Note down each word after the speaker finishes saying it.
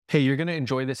Hey, you're going to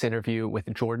enjoy this interview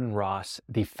with Jordan Ross,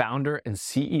 the founder and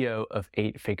CEO of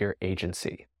Eight Figure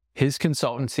Agency. His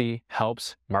consultancy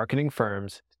helps marketing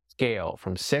firms scale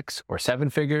from 6 or 7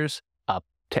 figures up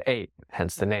to 8,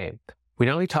 hence the name. We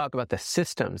not only talk about the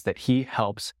systems that he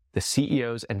helps the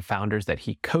CEOs and founders that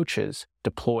he coaches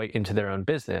deploy into their own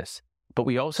business, but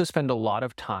we also spend a lot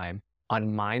of time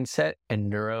on mindset and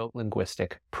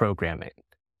neuro-linguistic programming,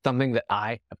 something that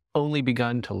I have only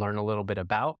begun to learn a little bit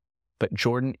about. But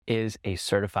Jordan is a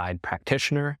certified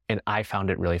practitioner, and I found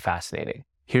it really fascinating.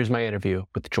 Here's my interview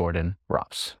with Jordan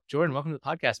Ross. Jordan, welcome to the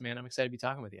podcast, man. I'm excited to be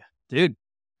talking with you. Dude,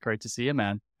 great to see you,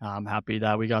 man. I'm happy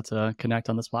that we got to connect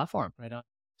on this platform. Right on.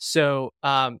 So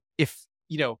if,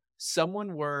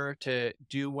 someone were to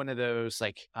do one of those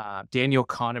Daniel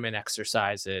Kahneman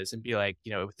exercises and be like,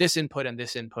 with this input and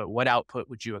this input, what output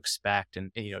would you expect?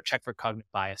 And check for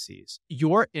cognitive biases.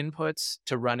 Your inputs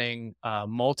to running a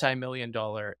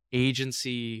multi-million-dollar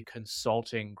agency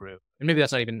consulting group, and maybe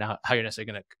that's not even how you're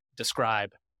necessarily going to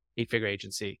describe Eight-Figure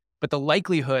Agency, but the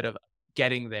likelihood of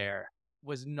getting there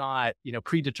was not,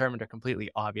 predetermined or completely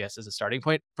obvious as a starting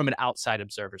point from an outside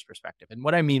observer's perspective. And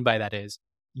what I mean by that is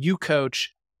you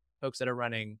coach folks that are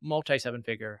running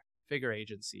multi-7-figure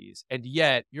agencies, and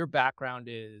yet your background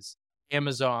is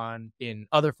Amazon in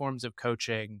other forms of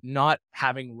coaching, not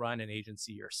having run an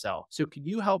agency yourself. So can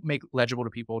you help make legible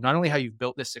to people not only how you've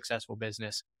built this successful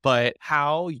business, but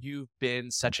how you've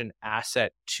been such an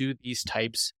asset to these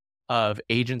types of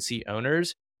agency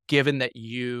owners, given that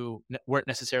you weren't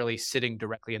necessarily sitting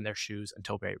directly in their shoes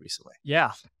until very recently?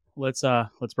 Yeah, let's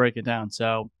break it down.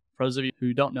 So for those of you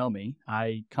who don't know me,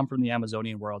 I come from the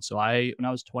Amazonian world. So when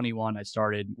I was 21, I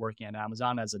started working at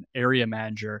Amazon as an area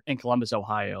manager in Columbus,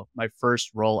 Ohio. My first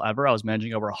role ever, I was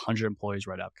managing over 100 employees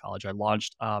right out of college. I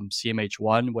launched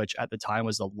CMH1, which at the time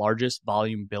was the largest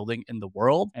volume building in the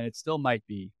world, and it still might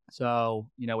be. So,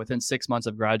 within 6 months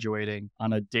of graduating,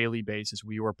 on a daily basis,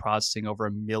 we were processing over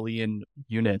 1 million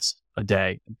units a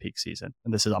day in peak season.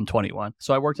 And I'm 21.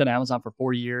 So I worked at Amazon for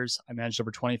 4 years. I managed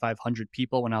over 2,500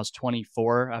 people when I was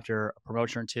 24 after a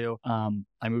promotion or two.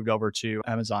 I moved over to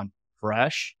Amazon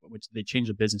Fresh, which they changed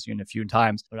the business unit a few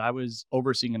times, but I was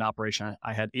overseeing an operation.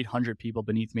 I had 800 people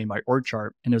beneath me in my org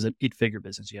chart, and it was an 8-figure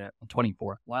business unit. I'm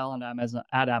 24. While at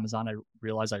Amazon, I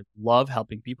realized I love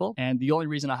helping people. And the only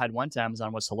reason I had went to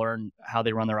Amazon was to learn how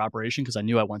they run their operation, because I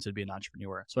knew I wanted to be an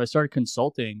entrepreneur. So I started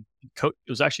consulting. I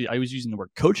was using the word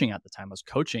coaching at the time. I was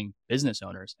coaching business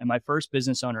owners. And my first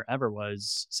business owner ever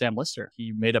was Sam Lister.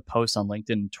 He made a post on LinkedIn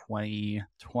in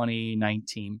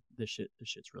 2019. This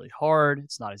shit's really hard.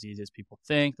 It's not as easy as people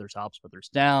think. There's ups, but there's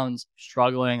downs.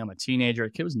 Struggling. I'm a teenager.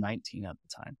 The kid was 19 at the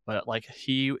time. But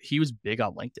he was big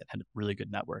on LinkedIn, had a really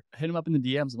good network. I hit him up in the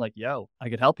DMs and like, yo, I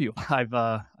could help you. I've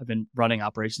been running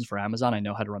operations for Amazon. I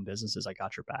know how to run businesses. I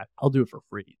got your back. I'll do it for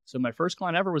free. So my first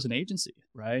client ever was an agency,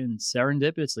 right? And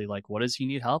serendipitously, what does he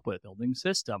need help with? Building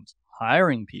systems,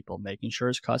 hiring people, making sure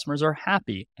his customers are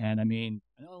happy. And I mean,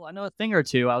 I know a thing or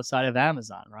two outside of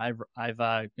Amazon, right? I've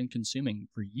been consuming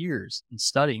for years and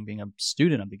studying, being a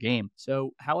student of the game.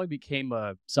 So how I became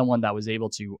someone that was able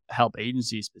to help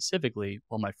agencies specifically,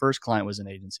 well, my first client was an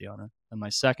agency owner, and my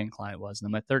second client was, and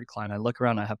then my third client, I look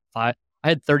around, I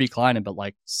had 30 clients, but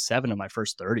 7 of my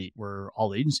first 30 were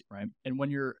all agency, right? And when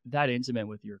you're that intimate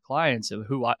with your clients,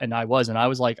 I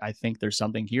was like, I think there's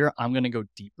something here. I'm going to go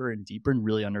deeper and deeper and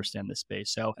really understand this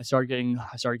space. So I started getting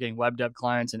web dev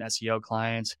clients and SEO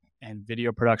clients and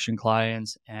video production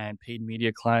clients and paid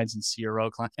media clients and CRO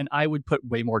clients. And I would put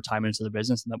way more time into the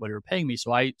business than what they were paying me.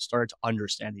 So I started to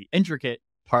understand the intricate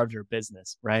part of your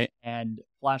business, right? And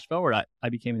flash forward, I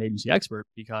became an agency expert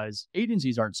because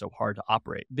agencies aren't so hard to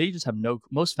operate. They just have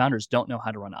most founders don't know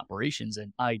how to run operations,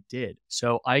 and I did.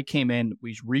 So I came in,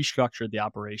 we restructured the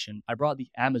operation. I brought the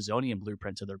Amazonian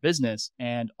blueprint to their business,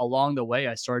 and along the way,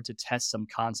 I started to test some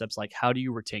concepts like how do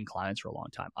you retain clients for a long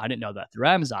time? I didn't know that through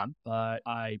Amazon, but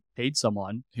I paid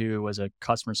someone who was a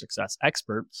customer success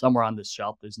expert somewhere on this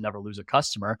shelf. There's never lose a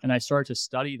customer. And I started to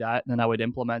study that, and then I would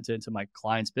implement it into my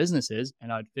clients' businesses,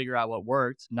 and I'd figure out what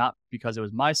worked, not because it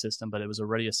was my system, but it was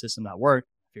already a system that worked.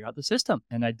 Figure out the system.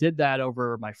 And I did that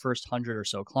over my first 100 or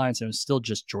so clients. And it was still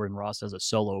just Jordan Ross as a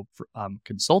solo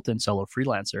consultant, solo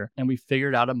freelancer. And we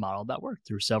figured out a model that worked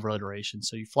through several iterations.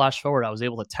 So you flash forward, I was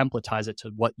able to templatize it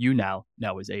to what you now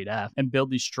know is 8F and build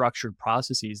these structured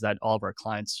processes that all of our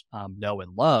clients know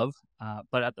and love.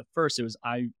 But at the first, it was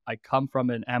I come from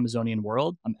an Amazonian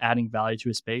world. I'm adding value to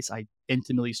a space. I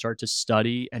intimately start to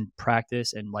study and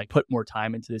practice and like put more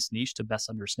time into this niche to best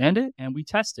understand it. And we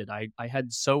tested. I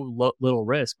had so little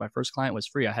risk. My first client was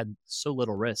free. I had so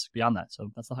little risk beyond that.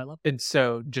 So that's the high level. And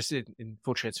so just in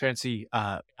full transparency,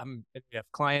 I'm a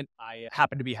client. I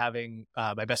happen to be having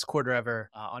my best quarter ever,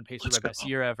 on pace for my best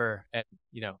year ever. And,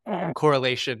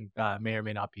 correlation may or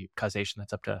may not be causation.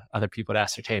 That's up to other people to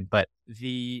ascertain. But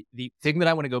the thing that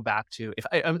I want to go back to,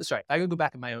 I could go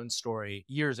back in my own story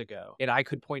years ago, and I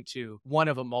could point to one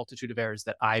of a multitude of errors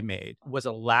that I made was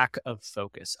a lack of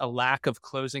focus, a lack of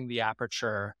closing the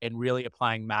aperture and really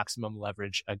applying maximum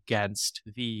leverage against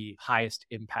the highest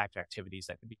impact activities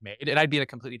that could be made. And I'd be in a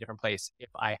completely different place if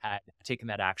I had taken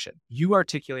that action. You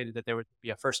articulated that there would be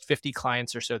a first 50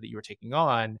 clients or so that you were taking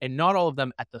on, and not all of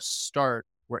them at the start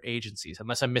were agencies,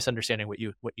 unless I'm misunderstanding what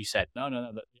you said.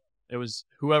 No. It was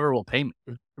whoever will pay me.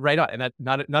 Right on. And that's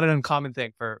not an uncommon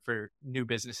thing for new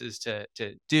businesses to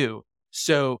do.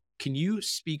 So can you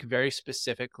speak very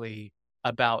specifically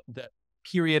about the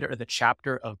period or the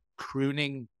chapter of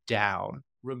pruning down,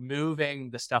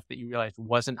 removing the stuff that you realized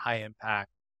wasn't high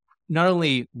impact, not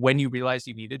only when you realized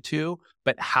you needed to,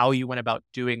 but how you went about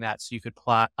doing that so you could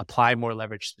apply more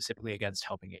leverage specifically against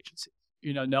helping agencies?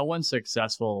 No one's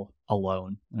successful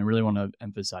alone. And I really want to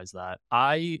emphasize that.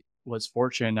 I was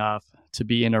fortunate enough to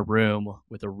be in a room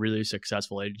with a really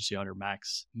successful agency owner,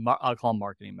 Max. I'll call him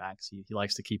Marketing Max. He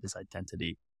likes to keep his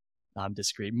identity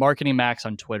discreet. Marketing Max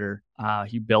on Twitter.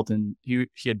 He had built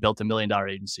 $1 million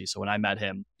agency. So when I met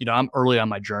him, I'm early on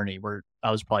my journey where I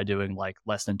was probably doing like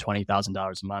less than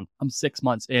 $20,000 a month. I'm 6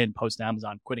 months in post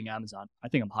Amazon, quitting Amazon. I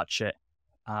think I'm hot shit.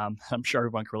 I'm sure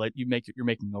everyone can relate. You're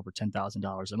making over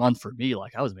 $10,000 a month. For me,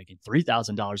 like I was making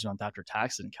 $3,000 a month after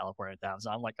taxes in California at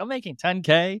Amazon. I'm like, I'm making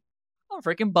 $10K. I'm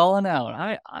freaking balling out.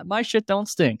 I my shit don't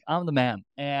stink. I'm the man.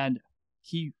 And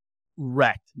he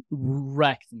wrecked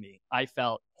me. I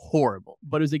felt horrible,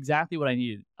 but it was exactly what I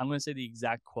needed. I'm going to say the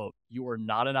exact quote. You are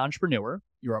not an entrepreneur.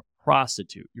 You're a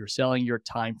prostitute. You're selling your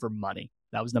time for money.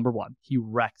 That was number one. He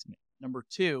wrecked me. Number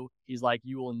two, he's like,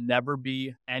 you will never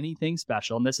be anything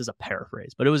special. And this is a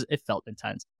paraphrase, but it felt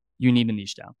intense. You need to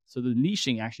niche down. So the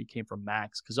niching actually came from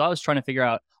Max because I was trying to figure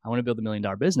out, I want to build $1 million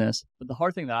business. But the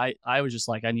hard thing that I was just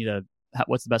like,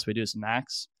 what's the best way to do this?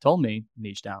 Max told me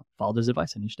niche down. Followed his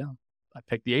advice and niche down. I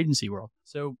picked the agency world.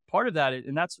 So part of that,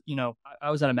 and that's,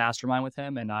 I was at a mastermind with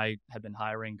him and I had been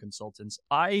hiring consultants.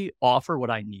 I offer what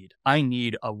I need. I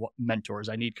need mentors.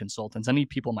 I need consultants. I need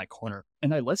people in my corner.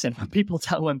 And I listen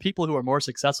when people who are more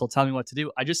successful tell me what to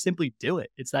do, I just simply do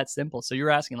it. It's that simple. So you're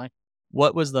asking like,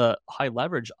 what was the high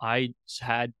leverage? I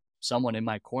had someone in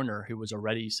my corner who was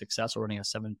already successful running a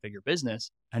 7-figure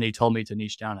business, and he told me to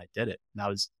niche down. I did it.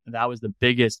 And that was the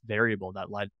biggest variable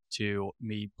that led to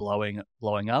me blowing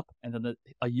up. And then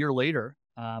a year later,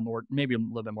 or maybe a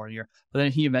little bit more than a year, but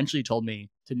then he eventually told me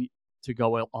to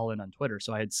go all in on Twitter.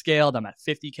 So I had scaled. I'm at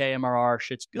 50K MRR.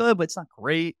 Shit's good, but it's not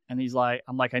great. And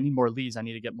I'm like, I need more leads. I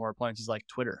need to get more appointments. He's like,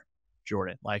 Twitter,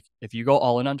 Jordan, like if you go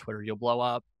all in on Twitter, you'll blow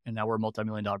up. And now we're a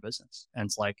multi-million-dollar business. And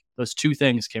it's like those two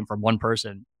things came from one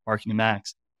person, Marketing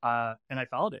Max. And I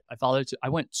followed it. I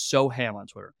went so ham on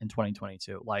Twitter in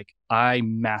 2022. Like I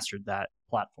mastered that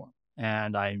platform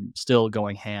and I'm still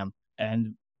going ham.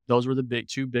 And those were the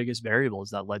two biggest variables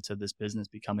that led to this business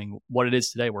becoming what it is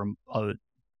today.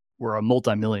 We're a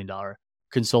multi-million-dollar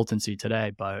consultancy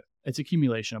today, but it's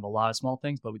accumulation of a lot of small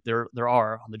things, but there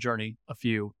are on the journey a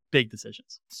few big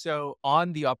decisions. So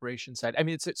on the operation side, I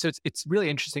mean, it's really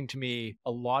interesting to me.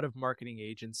 A lot of marketing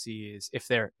agencies, if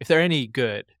they're any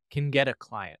good, can get a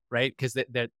client, right? Because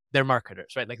they're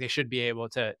marketers, right? Like they should be able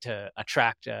to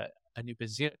attract a new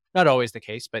business unit. Not always the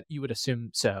case, but you would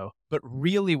assume so. But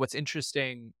really, what's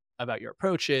interesting about your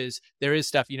approach is there is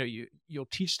stuff, you'll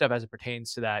teach stuff as it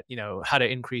pertains to that, how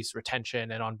to increase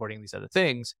retention and onboarding these other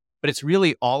things. But it's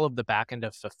really all of the back end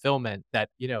of fulfillment that,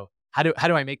 how do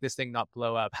I make this thing not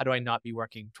blow up? How do I not be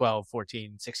working 12,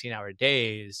 14, 16-hour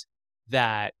days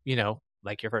that,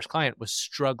 like your first client was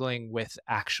struggling with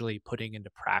actually putting into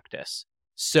practice?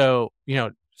 So,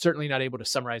 certainly not able to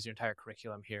summarize your entire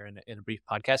curriculum here in a brief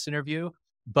podcast interview,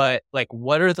 but like,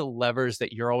 what are the levers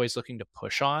that you're always looking to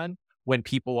push on when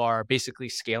people are basically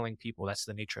scaling people? That's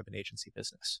the nature of an agency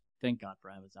business. Thank God for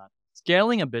Amazon.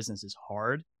 Scaling a business is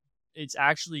hard. It's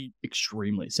actually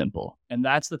extremely simple. And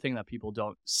that's the thing that people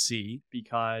don't see,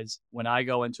 because when I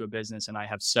go into a business and I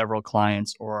have several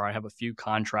clients or I have a few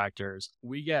contractors,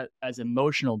 we get, as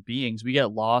emotional beings, we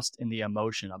get lost in the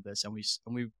emotion of this, and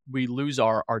we lose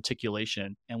our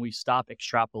articulation and we stop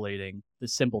extrapolating the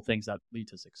simple things that lead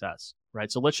to success.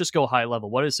 right? So let's just go high level.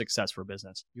 What is success for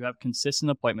business? You have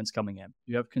consistent appointments coming in.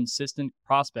 You have consistent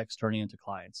prospects turning into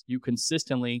clients. You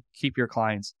consistently keep your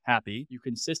clients happy. You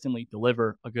consistently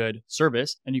deliver a good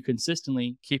service, and you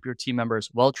consistently keep your team members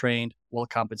well trained, well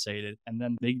compensated, and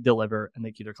then they deliver and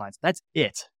they keep their clients. That's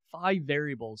it. 5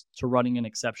 variables to running an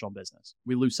exceptional business.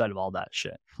 We lose sight of all that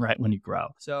shit, right? When you grow.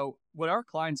 So when our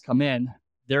clients come in,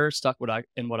 they're stuck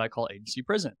in what I call agency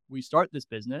prison. We start this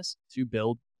business to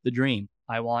build the dream.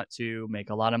 I want to make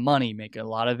a lot of money, make a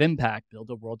lot of impact, build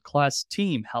a world-class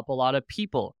team, help a lot of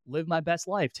people, live my best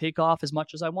life, take off as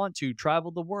much as I want to,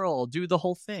 travel the world, do the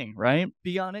whole thing, right?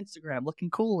 Be on Instagram looking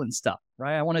cool and stuff,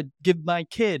 right? I want to give my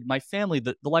kid, my family,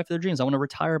 the life of their dreams. I want to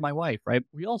retire my wife, right?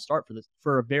 We all start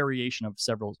for a variation of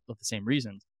several of the same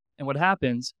reasons. And what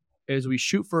happens is we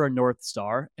shoot for a North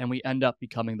Star and we end up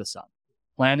becoming the sun.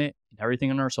 Planet and everything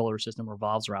in our solar system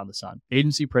revolves around the sun.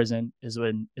 Agency prison is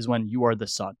when you are the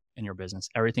sun in your business.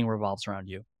 Everything revolves around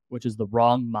you, which is the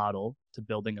wrong model to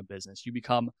building a business. You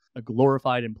become a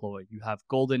glorified employee. You have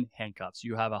golden handcuffs.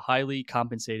 You have a highly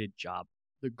compensated job.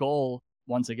 The goal,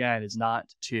 once again, is not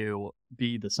to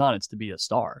be the sun. It's to be a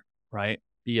star, right?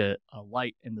 Be a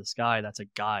light in the sky that's a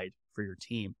guide for your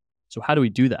team. So how do we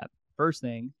do that? First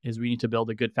thing is we need to build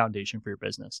a good foundation for your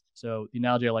business. So the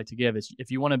analogy I like to give is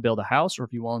if you want to build a house or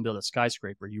if you want to build a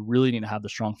skyscraper, you really need to have the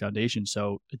strong foundation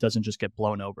so it doesn't just get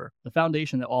blown over. The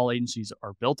foundation that all agencies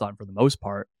are built on for the most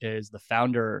part is the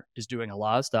founder is doing a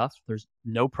lot of stuff. There's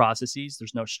no processes,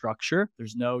 there's no structure,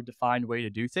 there's no defined way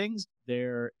to do things.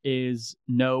 There is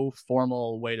no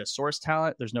formal way to source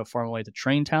talent. There's no formal way to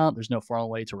train talent. There's no formal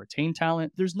way to retain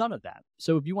talent. There's none of that.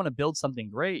 So if you want to build something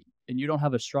great and you don't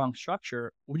have a strong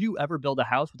structure, would you ever build a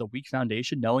house with a weak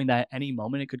foundation knowing that at any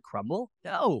moment it could crumble?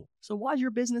 No. So why is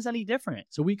your business any different?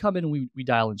 So we come in and we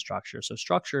dial in structure. So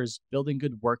structure is building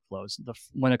good workflows.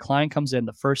 When a client comes in,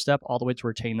 the first step all the way to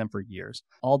retain them for years.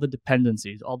 All the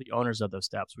dependencies, all the owners of those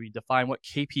steps. We define what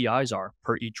KPIs are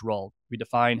per each role. We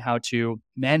define how to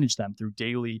manage them through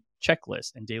daily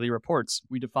checklists and daily reports.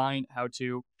 We define how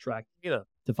to track data,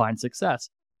 define success,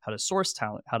 how to source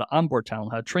talent, how to onboard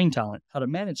talent, how to train talent, how to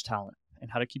manage talent,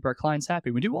 and how to keep our clients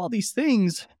happy. We do all these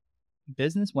things.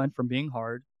 Business went from being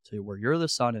hard to where you're the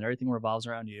sun and everything revolves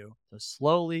around you, to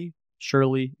slowly,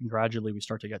 surely, and gradually we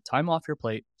start to get time off your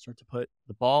plate, start to put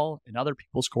the ball in other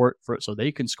people's court so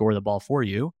they can score the ball for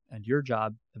you. And your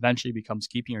job eventually becomes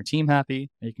keeping your team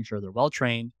happy, making sure they're well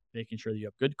trained, making sure that you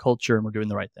have good culture and we're doing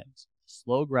the right things.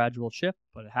 Slow, gradual shift,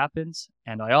 but it happens.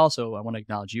 And I want to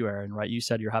acknowledge you, Aaron, right? You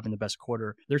said you're having the best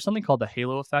quarter. There's something called the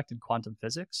halo effect in quantum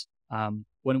physics.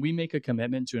 When we make a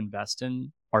commitment to invest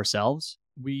in ourselves,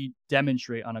 we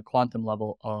demonstrate on a quantum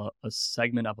level a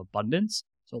segment of abundance.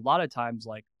 So a lot of times,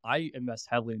 like I invest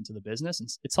heavily into the business and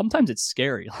sometimes it's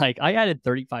scary. Like I added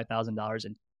 $35,000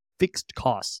 in fixed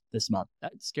costs this month.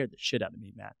 That scared the shit out of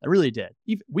me, man. That really did.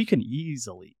 We can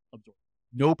easily absorb.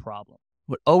 No problem.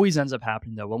 What always ends up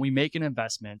happening though, when we make an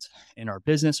investment in our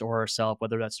business or ourselves,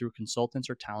 whether that's through consultants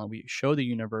or talent, we show the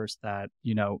universe that,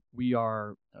 we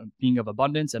are a being of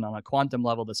abundance. And on a quantum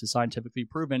level, this is scientifically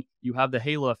proven. You have the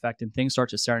halo effect and things start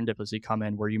to serendipitously come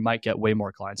in where you might get way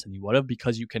more clients than you would have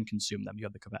because you can consume them. You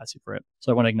have the capacity for it.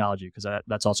 So I want to acknowledge you because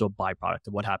that's also a byproduct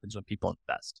of what happens when people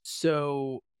invest.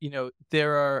 So,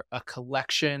 there are a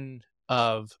collection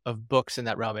of books in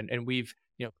that realm. And we've,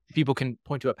 people can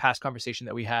point to a past conversation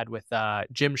that we had with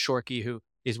Jim Shorkey, who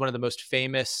is one of the most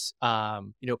famous,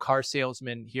 car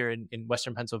salesmen here in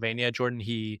Western Pennsylvania. Jordan,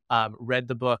 he read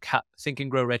the book Think and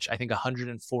Grow Rich, I think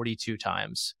 142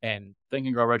 times, and Think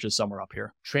and Grow Rich is somewhere up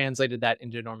here. Translated that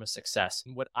into enormous success.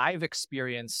 And what I've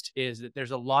experienced is that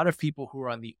there's a lot of people who are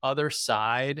on the other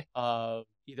side of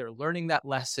either learning that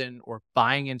lesson or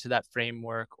buying into that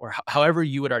framework, or however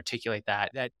you would articulate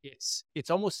that it's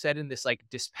almost said in this like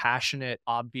dispassionate,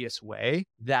 obvious way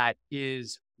that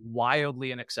is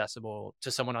wildly inaccessible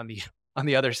to someone on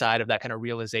the other side of that kind of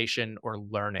realization or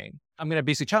learning. I'm going to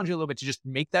basically challenge you a little bit to just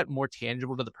make that more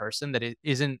tangible to the person that it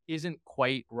isn't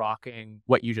quite rocking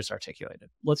what you just articulated.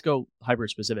 Let's go hyper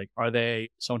specific. Are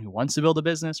they someone who wants to build a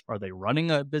business? Are they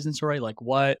running a business already? Like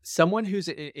what? Someone who's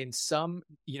in some,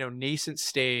 nascent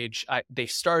stage, they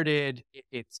started,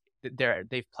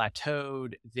 they've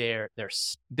plateaued, they're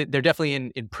definitely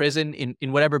in prison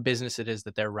in whatever business it is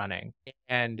that they're running.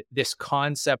 And this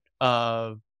concept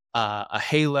of a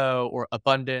halo or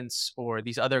abundance or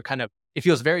these other kind of, it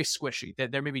feels very squishy.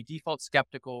 That there may be default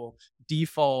skeptical,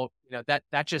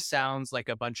 that just sounds like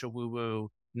a bunch of woo-woo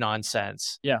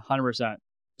nonsense. Yeah, 100%.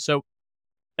 So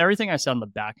everything I said on the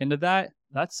back end of that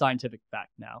That's scientific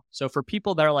fact now. So for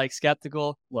people that are like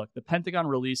skeptical, look, the Pentagon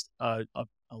released a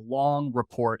long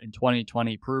report in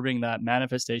 2020 proving that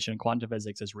manifestation in quantum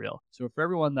physics is real. So for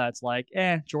everyone that's like,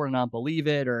 Jordan, I don't believe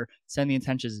it, or send the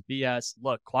intentions is BS,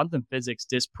 look, quantum physics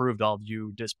disproved all of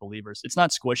you disbelievers. It's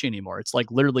not squishy anymore. It's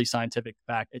like literally scientific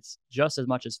fact. It's just as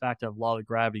much as fact of law of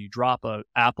gravity. You drop an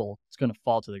apple, it's going to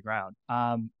fall to the ground.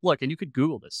 Look, and you could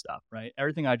Google this stuff, right?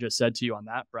 Everything I just said to you on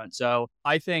that front. So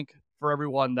I think for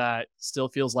everyone that still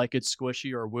feels like it's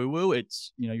squishy or woo-woo,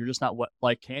 it's, you're just not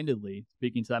candidly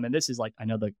speaking to them. And this is like, I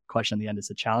know the question at the end is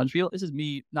a challenge feel. This is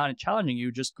me not challenging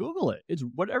you, just Google it. It's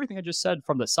what everything I just said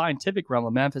from the scientific realm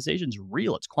of manifestation is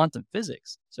real. It's quantum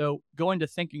physics. So going to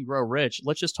Think and Grow Rich,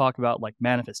 let's just talk about like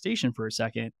manifestation for a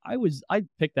second. I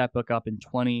picked that book up in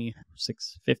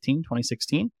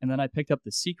 2016. And then I picked up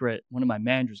The Secret. One of my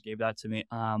managers gave that to me.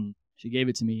 She gave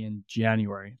it to me in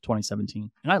January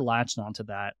 2017. And I latched onto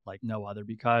that like no other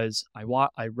because I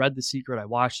read The Secret, I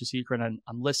watched The Secret, and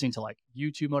I'm listening to like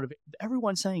YouTube motivation.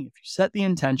 Everyone's saying if you set the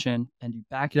intention and you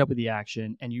back it up with the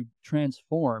action and you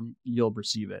transform, you'll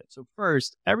receive it. So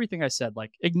first, everything I said,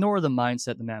 like ignore the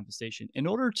mindset, the manifestation. In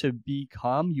order to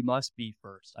become, you must be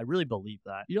first. I really believe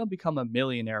that. You don't become a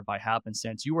millionaire by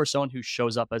happenstance. You are someone who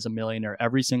shows up as a millionaire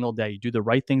every single day. You do the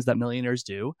right things that millionaires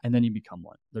do, and then you become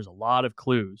one. There's a lot of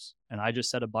clues. And I just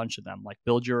said a bunch of them, like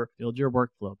build your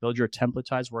workflow, build your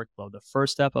templatized workflow. The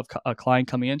first step of a client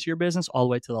coming into your business all the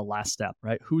way to the last step,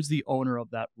 right? Who's the owner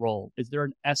of that role? Is there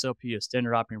an SOP, a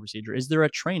standard operating procedure? Is there a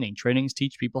training? Trainings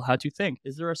teach people how to think.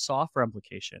 Is there a software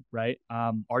implication, right?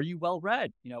 Are you well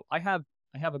read?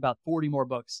 I have about 40 more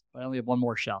books, but I only have one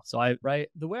more shelf. So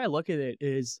the way I look at it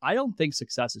is I don't think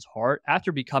success is hard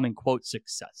after becoming, quote,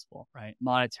 successful, right?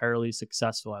 Monetarily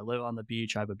successful. I live on the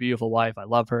beach. I have a beautiful wife. I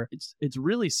love her. It's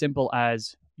really simple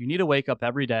as you need to wake up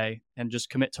every day and just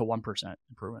commit to 1%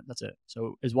 improvement. That's it.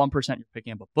 So is 1% you're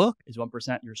picking up a book? Is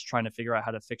 1% you're just trying to figure out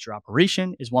how to fix your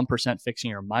operation? Is 1%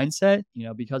 fixing your mindset?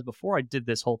 Because before I did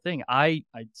this whole thing, I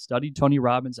studied Tony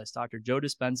Robbins. I studied Joe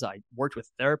Dispenza. I worked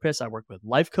with therapists. I worked with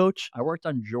life coach. I worked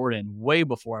on Jordan way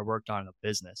before I worked on a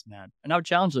business, man. And I would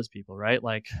challenge those people, right?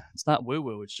 Like it's not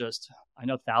woo-woo. It's just, I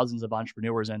know thousands of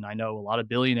entrepreneurs and I know a lot of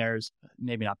billionaires,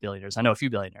 maybe not billionaires. I know a few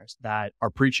billionaires that are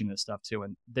preaching this stuff too.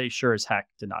 And they sure as heck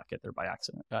did not get there by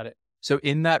accident. Got it. So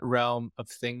in that realm of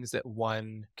things that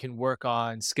one can work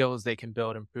on, skills they can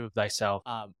build, improve thyself,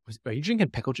 are you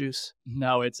drinking pickle juice?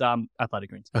 No, it's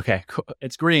athletic greens. Okay, cool.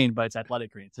 It's green, but it's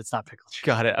athletic greens. It's not pickle juice.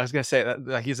 Got it. I was going to say that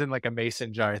like, he's in like a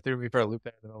mason jar. It threw me for a loop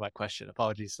there in the middle of my question.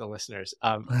 Apologies to the listeners.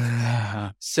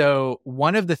 So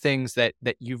one of the things that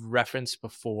you've referenced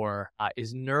before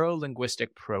is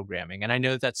neuro-linguistic programming. And I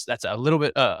know that's a little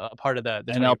bit a part of the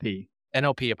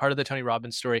NLP, a part of the Tony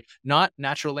Robbins story, not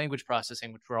natural language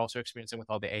processing, which we're also experiencing with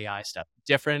all the AI stuff.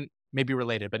 Different, maybe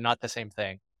related, but not the same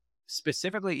thing.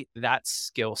 Specifically, that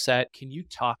skill set, can you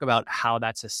talk about how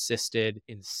that's assisted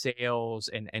in sales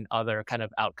and other kind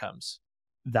of outcomes?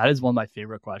 That is one of my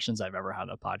favorite questions I've ever had on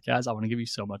a podcast. I want to give you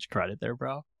so much credit there,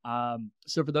 bro.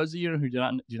 So for those of you who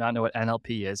do not know what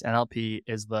NLP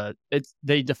is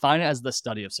they define it as the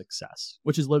study of success,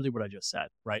 which is literally what I just said,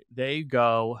 right? They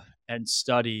go and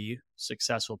study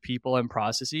successful people and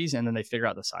processes, and then they figure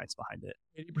out the science behind it.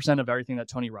 80% of everything that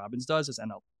Tony Robbins does is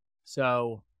NLP.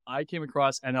 So I came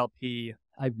across NLP.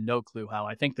 I have no clue how.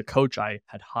 I think the coach I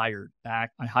had hired I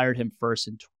hired him first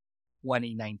in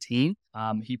 2019.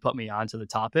 He put me onto the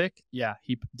topic. Yeah,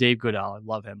 Dave Goodell. I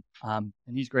love him. And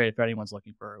he's great if anyone's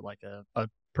looking for like a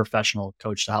professional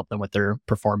coach to help them with their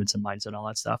performance and mindset and all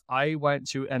that stuff. I went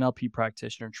to NLP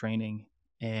practitioner training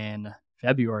in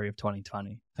February of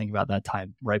 2020. Think about that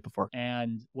time right before.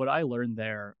 And what I learned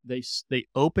there, they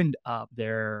opened up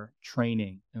their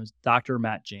training. It was Dr.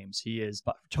 Matt James.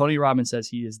 Tony Robbins says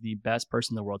he is the best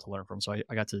person in the world to learn from. So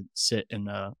I got to sit in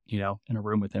a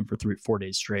room with him for 4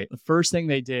 days straight. The first thing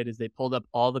they did is they pulled up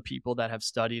all the people that have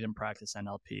studied and practiced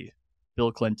NLP.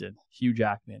 Bill Clinton, Hugh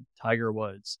Jackman, Tiger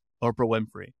Woods, Oprah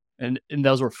Winfrey. And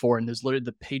those were 4. And there's literally,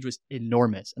 the page was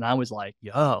enormous. And I was like,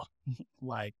 yo,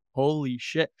 like, holy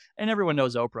shit. And everyone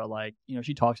knows Oprah, like,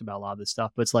 she talks about a lot of this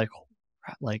stuff, but it's like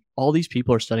all these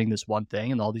people are studying this one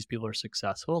thing and all these people are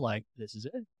successful. Like, this is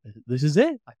it. This is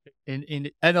it.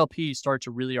 In NLP start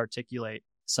to really articulate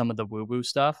some of the woo-woo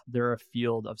stuff. They're a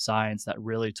field of science that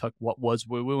really took what was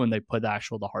woo-woo and they put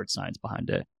the hard science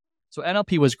behind it. So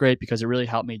NLP was great because it really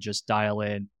helped me just dial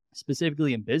in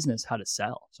specifically in business, how to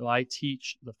sell. So I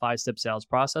teach the 5-step sales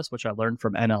process, which I learned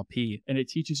from NLP, and it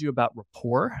teaches you about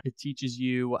rapport. It teaches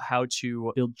you how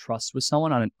to build trust with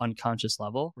someone on an unconscious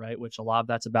level, right? Which a lot of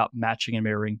that's about matching and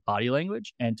mirroring body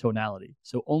language and tonality.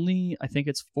 So only, I think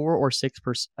it's 4 or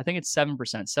 6%, I think it's 7%.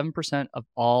 7% of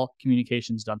all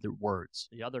communication is done through words.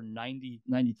 The other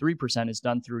 93% is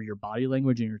done through your body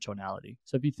language and your tonality.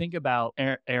 So if you think about,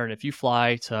 Aaron, if you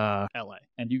fly to LA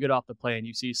and you get off the plane,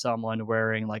 you see someone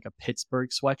wearing like a Pittsburgh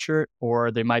sweatshirt,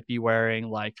 or they might be wearing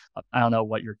like, I don't know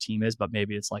what your team is, but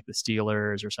maybe it's like the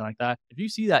Steelers or something like that. If you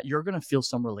see that, you're going to feel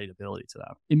some relatability to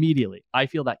them immediately. I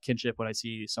feel that kinship when I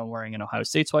see someone wearing an Ohio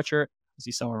State sweatshirt. I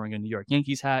see someone wearing a New York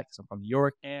Yankees hat because I'm from New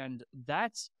York. And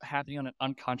that's happening on an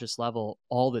unconscious level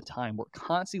all the time. We're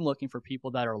constantly looking for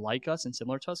people that are like us and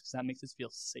similar to us because that makes us feel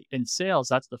safe. In sales,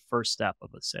 that's the first step of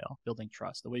a sale, building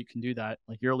trust. The way you can do that,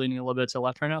 like you're leaning a little bit to the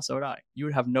left right now, so would I. You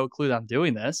would have no clue that I'm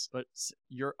doing this, but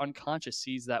your unconscious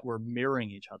sees that we're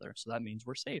mirroring each other. So that means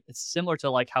we're safe. It's similar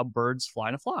to like how birds fly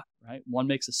in a flock, right? One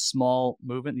makes a small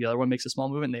movement, the other one makes a small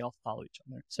movement, and they all follow each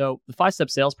other. So the 5-step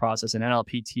sales process in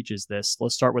NLP teaches this.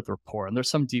 Let's start with rapport. And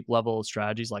there's some deep level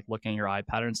strategies like looking at your eye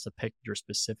patterns to pick your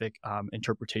specific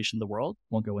interpretation of the world.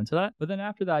 Won't go into that. But then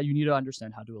after that, you need to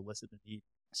understand how to elicit the need.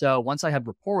 So once I have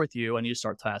rapport with you, I need to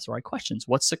start to ask the right questions.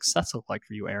 What's success look like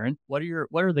for you, Aaron? What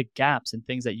are the gaps and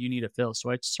things that you need to fill? So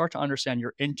I start to understand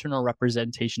your internal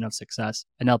representation of success.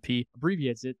 NLP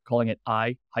abbreviates it, calling it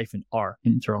I-R,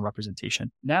 internal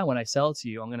representation. Now, when I sell to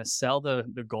you, I'm going to sell the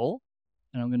goal,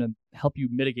 and I'm going to help you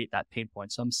mitigate that pain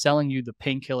point. So I'm selling you the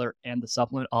painkiller and the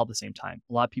supplement all at the same time.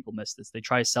 A lot of people miss this. They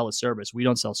try to sell a service. We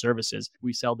don't sell services.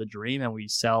 We sell the dream, and we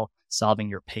sell solving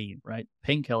your pain, right?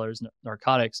 Painkillers,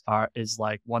 narcotics is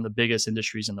like one of the biggest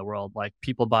industries in the world. Like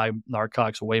people buy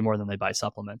narcotics way more than they buy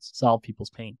supplements, solve people's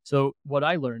pain. So what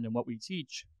I learned and what we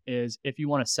teach is if you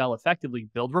want to sell effectively,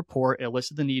 build rapport,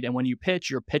 elicit the need. And when you pitch,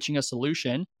 you're pitching a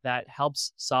solution that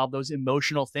helps solve those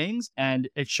emotional things, and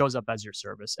it shows up as your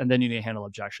service. And then you need to handle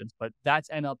objections. But that's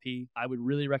NLP. I would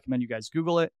really recommend you guys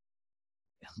Google it,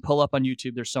 pull up on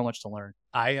YouTube. There's so much to learn.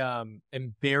 I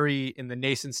am very in the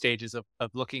nascent stages of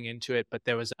looking into it, but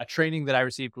there was a training that I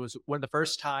received was one of the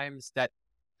first times that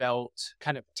felt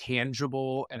kind of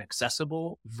tangible and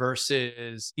accessible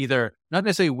versus either not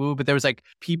necessarily woo, but there was like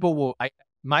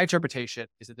my interpretation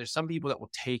is that there's some people that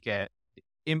will take it,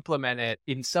 implement it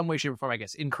in some way, shape, or form, I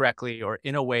guess, incorrectly or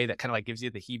in a way that kind of like gives you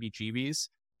the heebie-jeebies,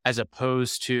 as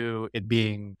opposed to it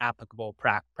being applicable,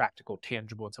 practical,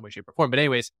 tangible in some way, shape, or form. But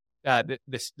anyways,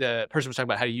 the person was talking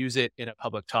about how to use it in a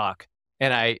public talk.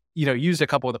 And I, used a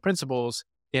couple of the principles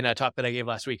in a talk that I gave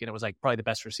last week, and it was like probably the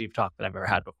best received talk that I've ever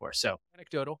had before. So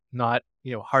anecdotal, not,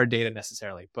 hard data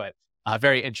necessarily, but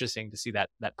very interesting to see that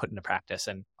put into practice.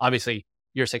 And obviously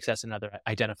your success is another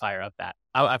identifier of that.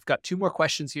 I've got 2 more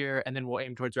questions here, and then we'll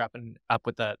aim towards wrapping up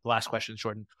with the last question,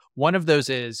 Jordan. One of those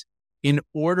is, in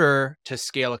order to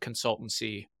scale a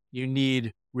consultancy, you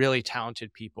need really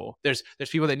talented people. There's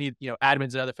people that need,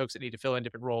 admins and other folks that need to fill in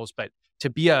different roles, but to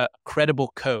be a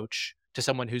credible coach to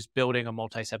someone who's building a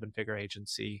multi-7-figure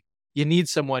agency, you need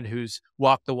someone who's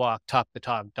walked the walk, talked the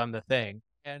talk, done the thing.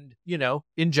 And,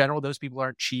 in general, those people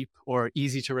aren't cheap or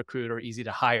easy to recruit or easy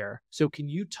to hire. So can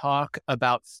you talk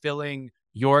about filling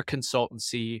your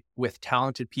consultancy with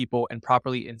talented people and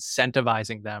properly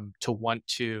incentivizing them to want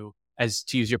to, as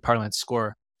to use your parlance,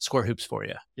 score hoops for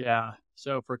you? Yeah.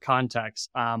 So for context,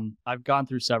 I've gone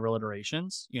through several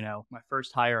iterations. My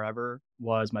first hire ever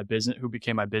was who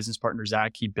became my business partner,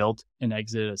 Zach. He built and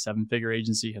exited a 7-figure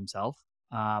agency himself.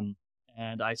 And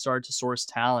I started to source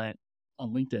talent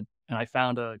on LinkedIn, and I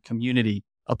found a community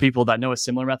of people that know a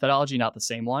similar methodology, not the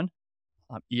same one,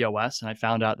 EOS. And I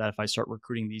found out that if I start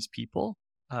recruiting these people,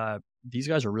 these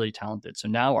guys are really talented. So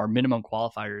now our minimum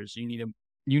qualifiers, you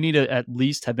need to at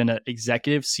least have been an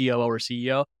executive, COO or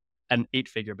CEO, an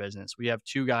 8-figure business. We have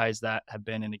 2 guys that have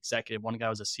been an executive. One guy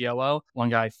was a COO. One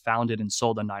guy founded and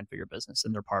sold a 9-figure business,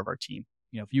 and they're part of our team.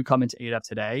 If you come into ADEP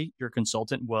today, your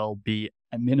consultant will be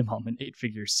a minimum an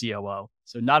 8-figure COO.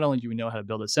 So not only do we know how to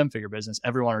build a 7-figure business,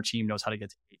 everyone on our team knows how to get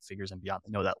to 8 figures and beyond.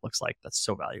 They know what that looks like. That's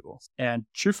so valuable. And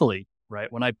truthfully,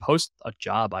 right, when I post a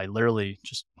job, I literally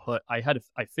just I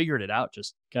figured it out.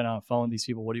 Just get on a phone with these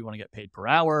people. What do you want to get paid per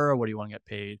hour? What do you want to get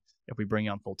paid if we bring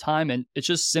you on full time? And it's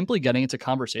just simply getting into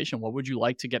conversation. What would you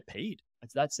like to get paid?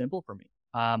 It's that simple for me.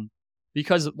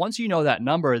 Because once you know that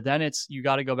number, then you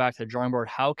got to go back to the drawing board.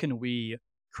 How can we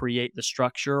create the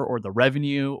structure or the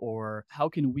revenue, or how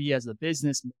can we as a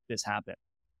business make this happen?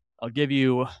 I'll give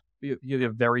you a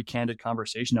very candid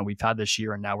conversation that we've had this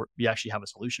year, and now we actually have a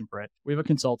solution for it. We have a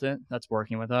consultant that's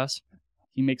working with us.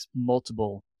 He makes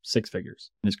multiple 6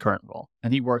 figures in his current role.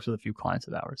 And he works with a few clients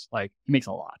of ours. Like, he makes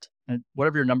a lot. And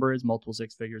whatever your number is, multiple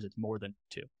 6 figures, it's more than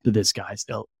 2. This guy's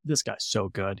so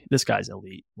good. This guy's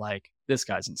elite. Like, this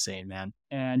guy's insane, man.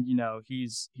 And,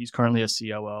 he's currently a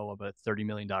COO of a $30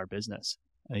 million business.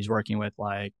 And he's working with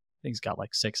I think he's got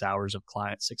 6 hours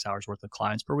worth of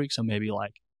clients per week. So maybe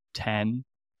 10,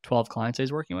 12 clients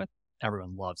he's working with.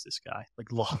 Everyone loves this guy.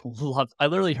 Love. I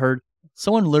literally heard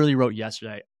someone literally wrote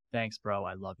yesterday, "Thanks, bro.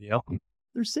 I love you."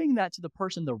 They're saying that to the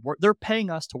person they're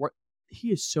paying us to work.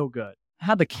 He is so good. I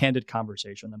had the candid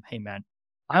conversation with them. Hey, man,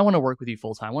 I want to work with you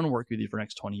full time. I want to work with you for the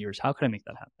next 20 years. How can I make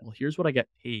that happen? Well, here's what I get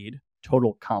paid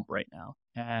total comp right now.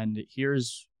 And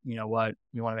here's, what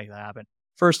we want to make that happen.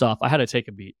 First off, I had to take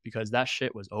a beat because that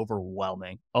shit was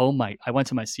overwhelming. I went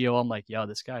to my CEO. I'm like, yo,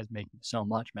 this guy's making so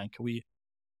much, man. Can we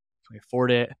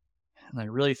afford it? And I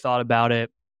really thought about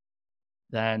it.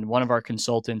 Then one of our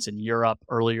consultants in Europe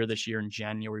earlier this year in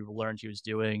January, we learned he was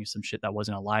doing some shit that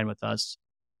wasn't aligned with us.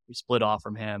 We split off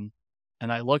from him.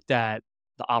 And I looked at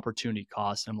the opportunity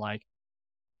cost. And I'm like,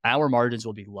 our margins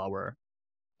will be lower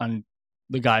on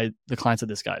the clients that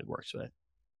this guy works with.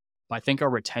 But I think our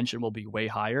retention will be way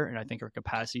higher. And I think our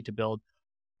capacity to build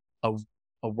a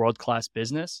world-class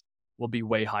business will be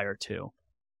way higher too.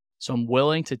 So I'm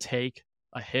willing to take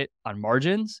a hit on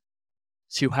margins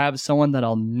to have someone that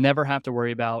I'll never have to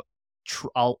worry about.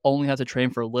 I'll only have to train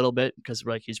for a little bit because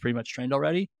he's pretty much trained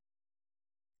already.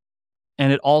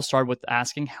 And it all started with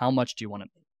asking, how much do you want to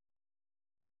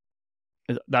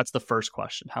make? That's the first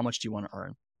question. How much do you want to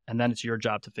earn? And then it's your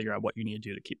job to figure out what you need to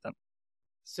do to keep them.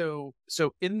 So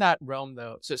in that realm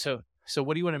though, so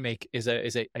what do you want to make is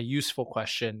a useful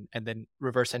question, and then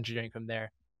reverse engineering from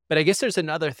there. But I guess there's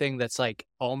another thing that's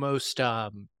almost,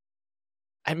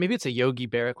 and maybe it's a Yogi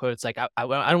Berra quote. It's I don't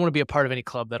want to be a part of any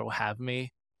club that'll have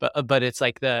me, but it's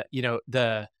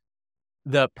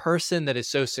the person that is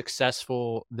so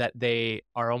successful that they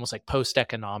are almost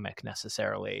post-economic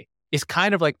necessarily is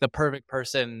kind of the perfect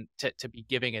person to be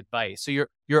giving advice. So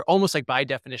you're almost by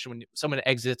definition, when someone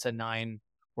exits a 9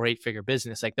 or 8 figure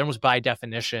business, they're almost by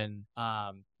definition,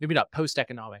 maybe not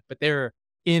post-economic, but they're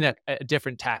in a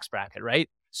different tax bracket, right?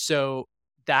 So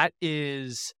that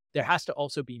is, there has to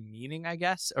also be meaning, I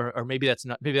guess, or maybe that's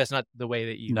not the way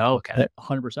that you look at it.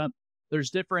 100%.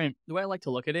 The way I like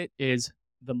to look at it is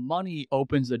the money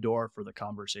opens the door for the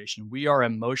conversation. We are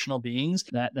emotional beings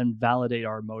that then validate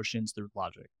our emotions through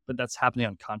logic, but that's happening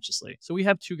unconsciously. So we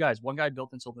have 2 guys. One guy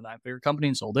built and sold a 9-figure company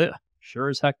and sold it. Sure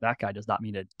as heck, that guy does not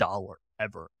mean $1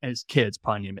 ever. And his kids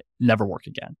probably need to never work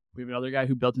again. We have another guy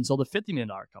who built and sold a $50 million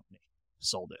company.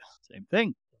 Sold it. Same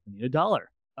thing. Doesn't need $1.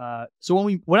 So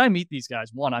when I meet these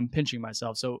guys, one, I'm pinching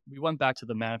myself. So we went back to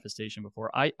the manifestation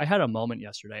before. I had a moment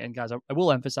yesterday, and guys, I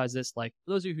will emphasize this. For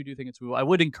those of you who do think it's woo, I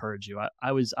would encourage you.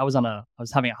 I was having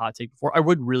a hot take before. I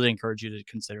would really encourage you to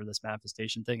consider this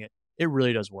manifestation thing. It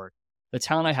really does work. The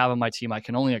talent I have on my team, I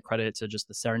can only accredit it to just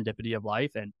the serendipity of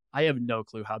life, and I have no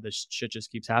clue how this shit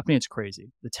just keeps happening. It's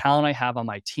crazy. The talent I have on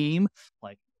my team,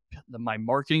 my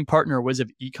marketing partner, Wiz of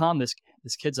Ecom,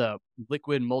 this kid's a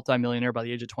liquid multimillionaire by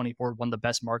the age of 24, one of the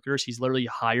best marketers. He's literally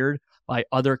hired by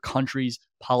other countries'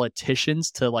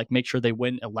 politicians to make sure they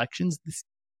win elections. This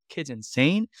kid's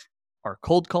insane. Our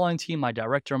cold calling team, my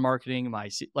director of marketing,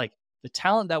 the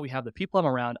talent that we have, the people I'm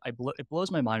around, it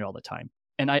blows my mind all the time.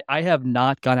 And I have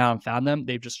not gone out and found them.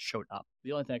 They've just showed up.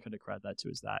 The only thing I could accredit that to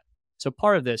is that. So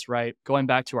part of this, right, going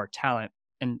back to our talent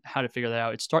and how to figure that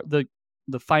out,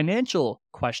 the financial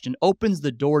question opens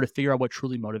the door to figure out what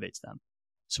truly motivates them.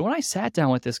 So when I sat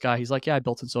down with this guy, he's like, yeah, I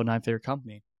built and sold a 9-figure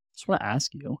company. I just want to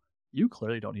ask you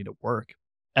clearly don't need to work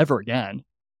ever again.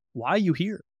 Why are you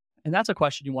here? And that's a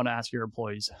question you want to ask your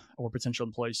employees or potential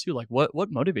employees too.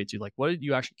 What motivates you? What do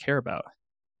you actually care about?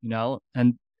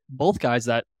 And both guys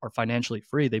that are financially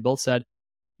free, they both said,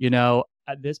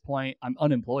 at this point, I'm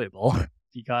unemployable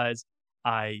because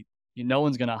no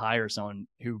one's going to hire someone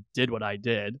who did what I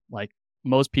did.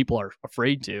 Most people are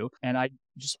afraid to. And I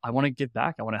want to give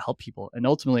back. I want to help people. And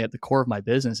ultimately at the core of my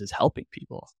business is helping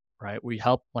people, right? We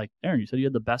help, Aaron, you said you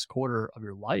had the best quarter of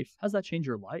your life. How's that change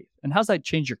your life? And how's that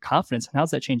change your confidence? And how's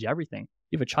that change everything?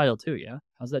 You have a child too, yeah?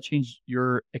 How's that change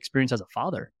your experience as a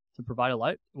father to provide a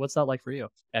life? What's that like for you?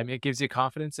 I mean, it gives you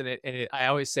confidence, and I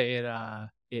always say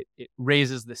it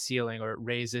raises the ceiling, or it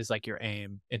raises your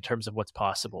aim in terms of what's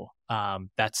possible.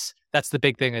 That's the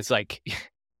big thing. Is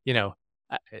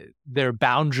there are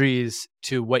boundaries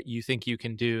to what you think you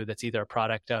can do. That's either a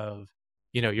product of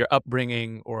your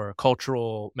upbringing or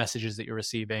cultural messages that you're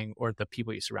receiving or the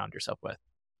people you surround yourself with.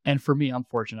 And for me, I'm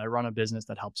fortunate. I run a business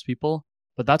that helps people.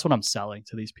 But that's what I'm selling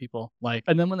to these people. Like,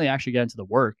 and then when they actually get into the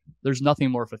work, there's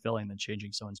nothing more fulfilling than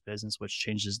changing someone's business, which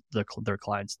changes their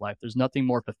client's life. There's nothing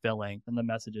more fulfilling than the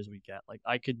messages we get. Like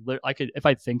I could, if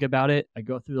I think about it, I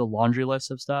go through the laundry list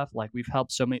of stuff. Like we've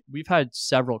had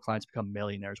several clients become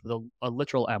millionaires with a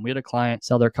literal M. We had a client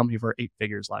sell their company for 8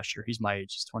 figures last year. He's my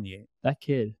age. He's 28. That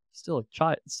kid, still a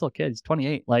child, still a kid. He's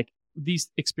 28. Like, these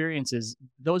experiences,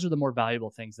 those are the more valuable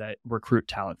things that recruit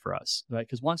talent for us, right?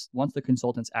 Because once the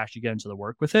consultants actually get into the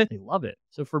work with it, they love it.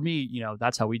 So for me,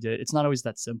 that's how we did it. It's not always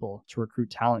that simple to recruit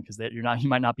talent because you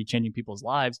might not be changing people's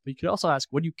lives, but you could also ask,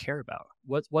 what do you care about?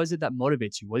 What is it that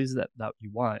motivates you? What is it that you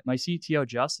want? My CTO,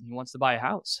 Justin, he wants to buy a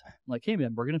house. I'm like, hey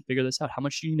man, we're going to figure this out. How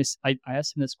much do you need to, I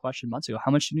asked him this question months ago.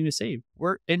 How much do you need to save?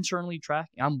 We're internally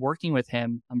tracking. I'm working with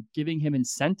him. I'm giving him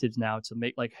incentives now to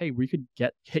make like, hey, we could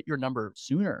hit your number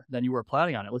sooner than you were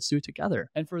planning on it. Let's do it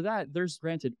together. And for that,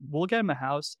 granted, we'll get him a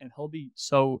house and he'll be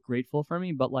so grateful for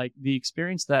me. But like the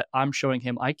experience that I'm showing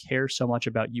him, I care so much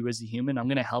about you as a human. I'm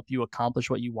going to help you accomplish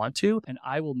what you want to. And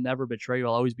I will never betray you.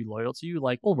 I'll always be loyal to you.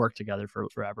 Like we'll work together for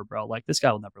forever, bro. Like this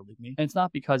guy will never leave me. And it's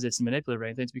not because it's manipulative or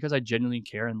anything. It's because I genuinely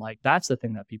care. And like, that's the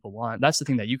thing that people want. That's the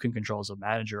thing that you can control as a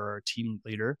manager or a team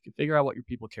leader. You can figure out what your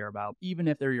people care about, even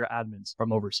if they're your admins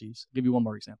from overseas. I'll give you one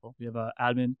more example. We have an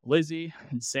admin, Lizzie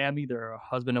and Sammy. They're a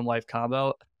husband and wife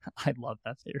combo. I love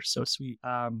that. They're so sweet.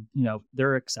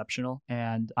 They're exceptional.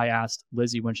 And I asked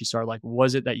Lizzie when she started, like, what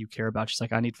is it that you care about? She's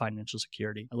like, I need financial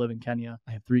security. I live in Kenya.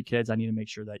 I have 3 kids. I need to make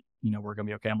sure that, we're going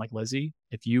to be okay. I'm like, Lizzie,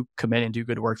 if you commit and do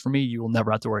good work for me, you will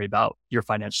never have to worry about your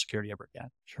financial security ever again.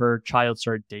 Her child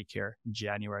started daycare in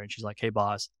January. And she's like, hey,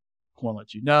 boss, I want to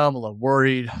let you know I'm a little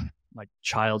worried. My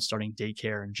child starting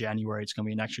daycare in January. It's going to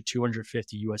be an extra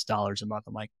 $250 a month.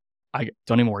 I'm like, I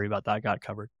don't even worry about that. I got it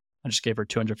covered. I just gave her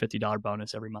 $250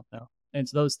 bonus every month now. And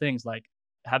it's those things like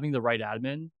having the right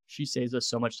admin, she saves us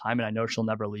so much time and I know she'll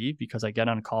never leave because I get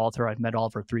on a call with her. I've met all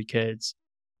of her 3 kids.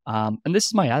 And this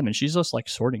is my admin. She's just like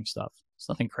sorting stuff. It's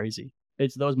nothing crazy.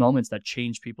 It's those moments that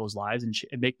change people's lives and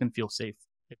make them feel safe.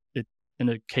 In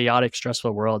a chaotic,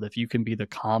 stressful world, if you can be the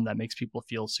calm that makes people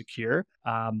feel secure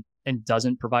and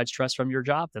doesn't provide stress from your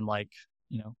job, then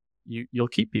you'll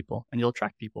keep people and you'll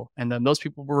attract people. And then those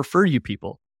people will refer you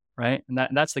people. Right.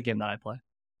 And that's the game that I play.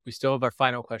 We still have our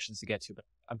final questions to get to, but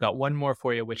I've got one more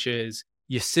for you, which is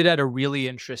you sit at a really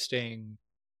interesting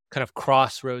kind of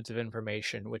crossroads of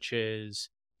information, which is,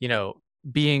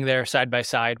 being there side by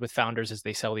side with founders as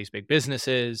they sell these big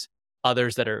businesses,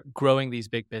 others that are growing these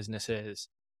big businesses.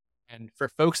 And for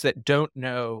folks that don't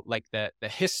know, like the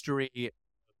history,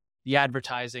 the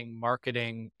advertising,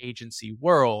 marketing agency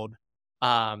world,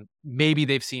 maybe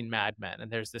they've seen Mad Men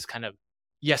and there's this kind of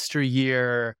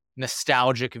yesteryear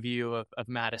nostalgic view of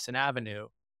Madison Avenue.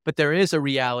 But there is a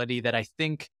reality that I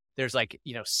think there's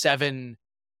 7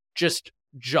 just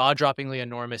jaw-droppingly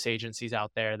enormous agencies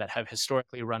out there that have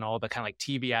historically run all the kind of like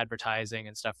TV advertising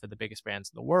and stuff for the biggest brands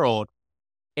in the world.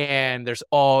 And there's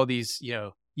all these,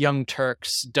 young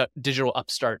Turks, digital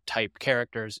upstart type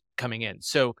characters coming in.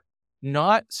 So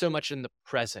not so much in the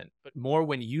present, but more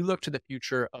when you look to the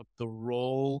future of the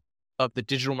role of the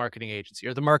digital marketing agency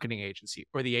or the marketing agency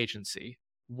or the agency.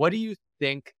 What do you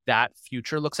think that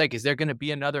future looks like? Is there going to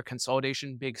be another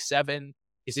consolidation, big 7?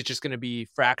 Is it just going to be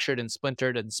fractured and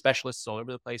splintered and specialists all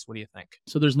over the place? What do you think?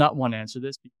 So there's not one answer to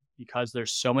this because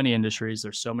there's so many industries,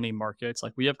 there's so many markets.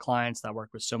 Like we have clients that work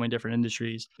with so many different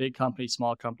industries, big companies,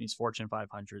 small companies, Fortune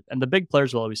 500. And the big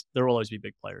players will always be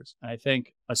big players. And I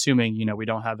think assuming, we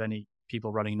don't have any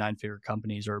people running 9-figure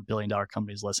companies or billion-dollar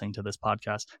companies listening to this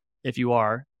podcast, if you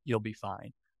are, you'll be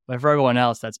fine. But for everyone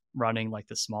else that's running like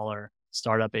the smaller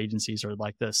startup agencies or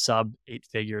like the sub 8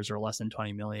 figures or less than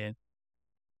 20 million,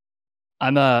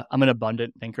 I'm an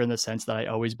abundant thinker in the sense that I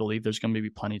always believe there's going to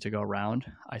be plenty to go around.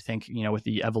 I think, with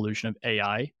the evolution of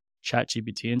AI,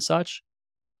 ChatGPT and such,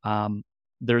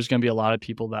 there's going to be a lot of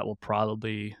people that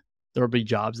there will be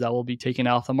jobs that will be taken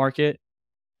out of the market.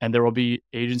 And there will be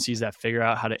agencies that figure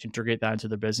out how to integrate that into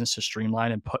their business to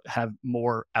streamline and have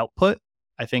more output.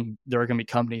 I think there are going to be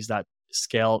companies that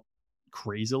scale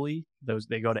crazily.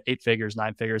 They go to 8 figures,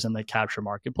 9 figures, and they capture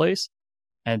marketplace.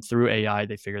 And through AI,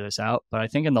 they figure this out. But I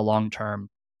think in the long term,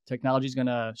 technology is going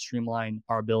to streamline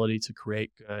our ability to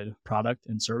create good product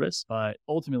and service. But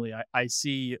ultimately, I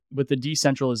see with the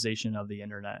decentralization of the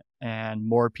internet and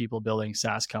more people building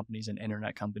SaaS companies and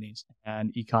internet companies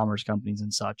and e-commerce companies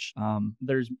and such,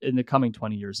 there's in the coming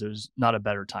 20 years, there's not a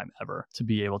better time ever to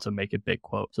be able to make a big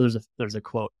quote. So there's a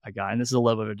quote I got, and this is a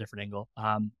little bit of a different angle.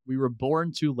 We were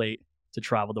born too late to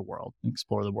travel the world,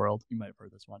 explore the world. You might have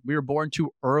heard this one. We were born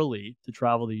too early to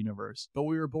travel the universe, but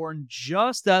we were born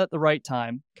just at the right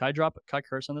time. Can I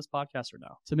curse on this podcast or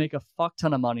no? To make a fuck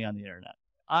ton of money on the internet.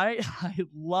 I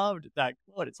loved that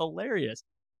quote. It's hilarious.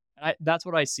 That's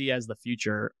what I see as the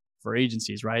future for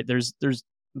agencies, right?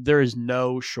 There is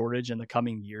no shortage in the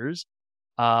coming years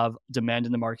of demand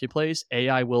in the marketplace.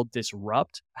 AI will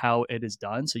disrupt how it is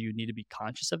done, so you need to be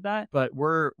conscious of that. But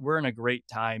we're in a great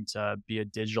time to be a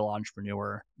digital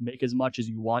entrepreneur, make as much as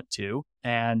you want to,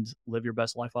 and live your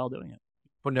best life while doing it.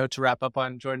 One note to wrap up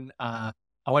on, Jordan. I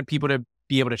want people to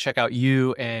be able to check out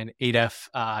you and ADEF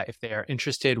if they are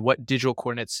interested. What digital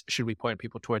coordinates should we point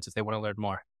people towards if they want to learn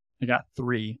more? I got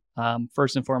 3.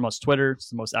 First and foremost, Twitter. It's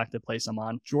the most active place I'm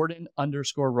on.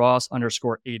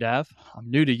 Jordan_Ross_ADEF. I'm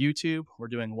new to YouTube. We're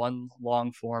doing 1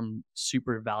 long form,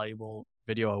 super valuable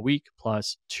video a week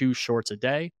plus 2 shorts a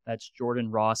day. That's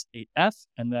Jordan Ross 8F.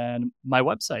 And then my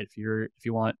website, if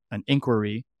you want an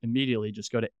inquiry immediately,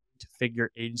 just go to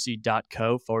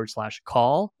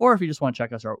eightfigureagency.co/call. Or if you just want to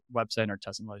check out our website and our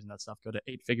testimonials and that stuff, go to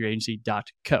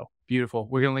eightfigureagency.co. Beautiful.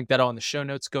 We're going to link that all in the show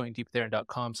notes.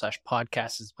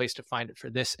 Goingdeepthere.com/podcast is the place to find it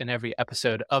for this and every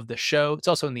episode of the show. It's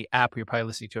also in the app where you're probably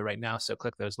listening to it right now. So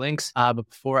click those links. But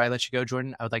before I let you go,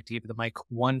 Jordan, I would like to give you the mic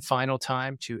one final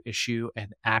time to issue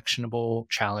an actionable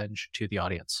challenge to the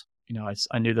audience.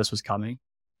 I knew this was coming.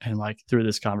 And through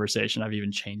this conversation, I've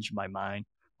even changed my mind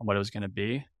on what it was going to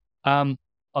be.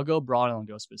 I'll go broad and I'll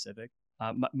go specific.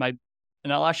 And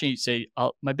I'll actually say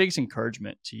my biggest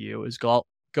encouragement to you is go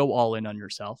all in on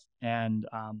yourself. And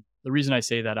the reason I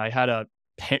say that, I had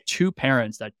 2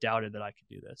 parents that doubted that I could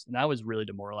do this. And that was really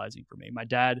demoralizing for me. My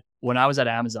dad, when I was at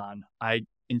Amazon, I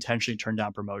intentionally turned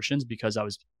down promotions because I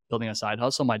was building a side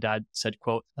hustle. My dad said,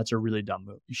 quote, "That's a really dumb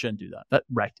move. You shouldn't do that." That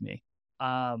wrecked me.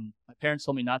 My parents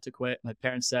told me not to quit. My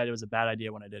parents said it was a bad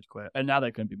idea when I did quit. And now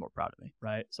they couldn't be more proud of me,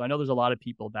 right? So I know there's a lot of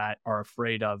people that are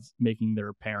afraid of making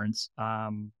their parents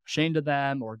ashamed of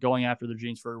them or going after their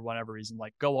dreams for whatever reason.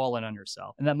 Go all in on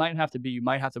yourself. And that might have to be, you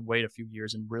might have to wait a few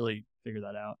years and really figure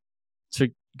that out.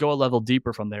 To go a level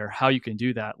deeper from there, how you can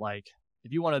do that,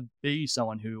 if you want to be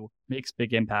someone who makes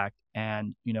big impact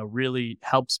and, really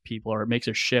helps people or makes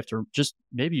a shift, or just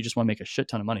maybe you just want to make a shit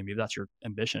ton of money, maybe that's your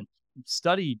ambition,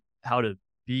 study how to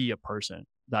be a person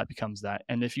that becomes that.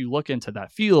 And if you look into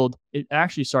that field, it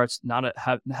actually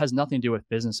has nothing to do with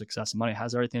business success and money. It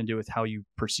has everything to do with how you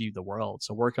perceive the world.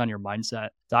 So work on your mindset.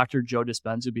 Dr. Joe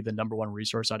Dispenza would be the number 1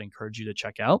 resource I'd encourage you to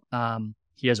check out.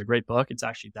 He has a great book. It's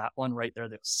actually that one right there,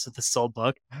 the soul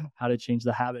book, How to Change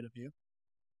the Habit of You.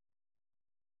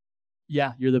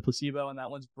 Yeah, you're the placebo, and that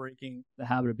one's Breaking the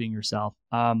Habit of Being Yourself.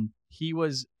 He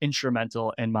was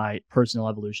instrumental in my personal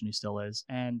evolution. He still is.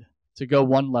 And to go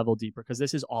one level deeper, because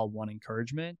this is all one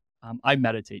encouragement, I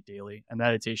meditate daily, and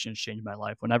meditation has changed my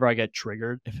life. Whenever I get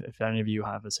triggered, if any of you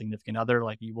have a significant other,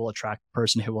 you will attract a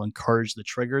person who will encourage the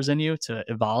triggers in you to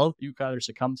evolve. You can either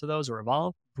succumb to those or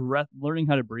evolve. Learning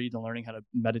how to breathe and learning how to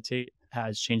meditate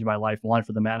has changed my life. 1,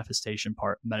 for the manifestation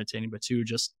part, meditating, but 2,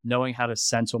 just knowing how to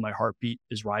sense when my heartbeat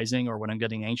is rising or when I'm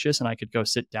getting anxious, and I could go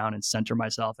sit down and center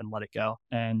myself and let it go.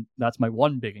 And that's my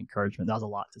one big encouragement. That was a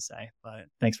lot to say, but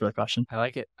thanks for the question. I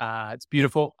like it. It's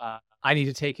beautiful. I need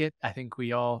to take it. I think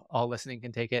we all listening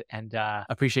can take it. And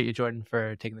appreciate you, Jordan,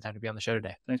 for taking the time to be on the show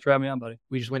today. Thanks for having me on, buddy.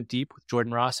 We just went deep with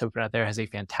Jordan Ross. Hope everyone out there has a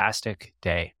fantastic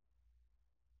day.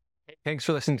 Thanks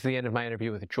for listening to the end of my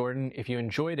interview with Jordan. If you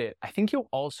enjoyed it, I think you'll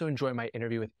also enjoy my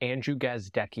interview with Andrew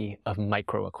Gazdecki of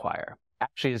MicroAcquire.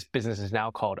 Actually, his business is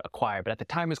now called Acquire, but at the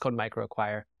time it was called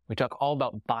MicroAcquire. We talk all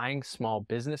about buying small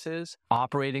businesses,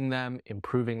 operating them,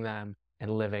 improving them,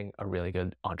 and living a really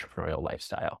good entrepreneurial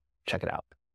lifestyle. Check it out.